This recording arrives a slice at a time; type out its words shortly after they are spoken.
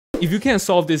If you can't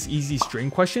solve this easy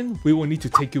string question, we will need to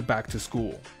take you back to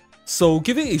school. So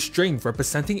given a string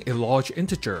representing a large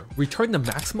integer, return the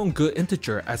maximum good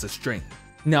integer as a string.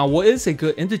 Now what is a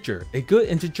good integer? A good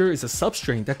integer is a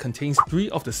substring that contains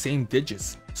 3 of the same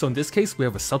digits. So in this case, we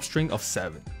have a substring of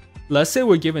 7. Let's say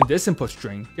we're given this input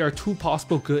string, there are 2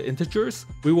 possible good integers,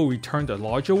 we will return the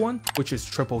larger one, which is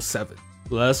 777.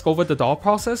 Let's go over the dot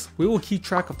process. We will keep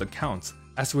track of the counts.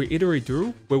 As we iterate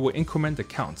through, we will increment the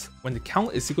counts. When the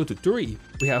count is equal to 3,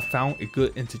 we have found a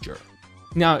good integer.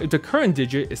 Now if the current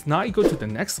digit is not equal to the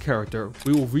next character,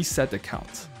 we will reset the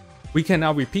count. We can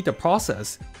now repeat the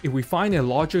process. If we find a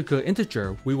larger good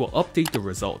integer, we will update the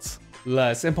results.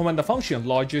 Let's implement the function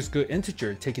largest good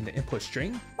integer taking the input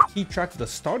string, keep track of the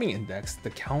starting index, the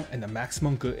count, and the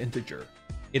maximum good integer.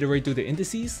 Iterate through the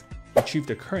indices, retrieve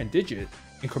the current digit,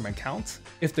 increment count.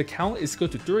 If the count is equal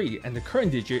to 3 and the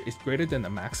current digit is greater than the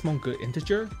maximum good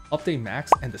integer, update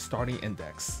max and the starting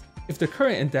index. If the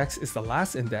current index is the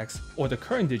last index or the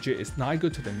current digit is not equal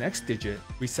to the next digit,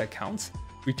 reset counts.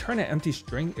 Return an empty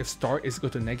string if start is equal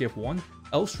to -1,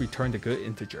 else return the good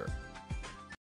integer.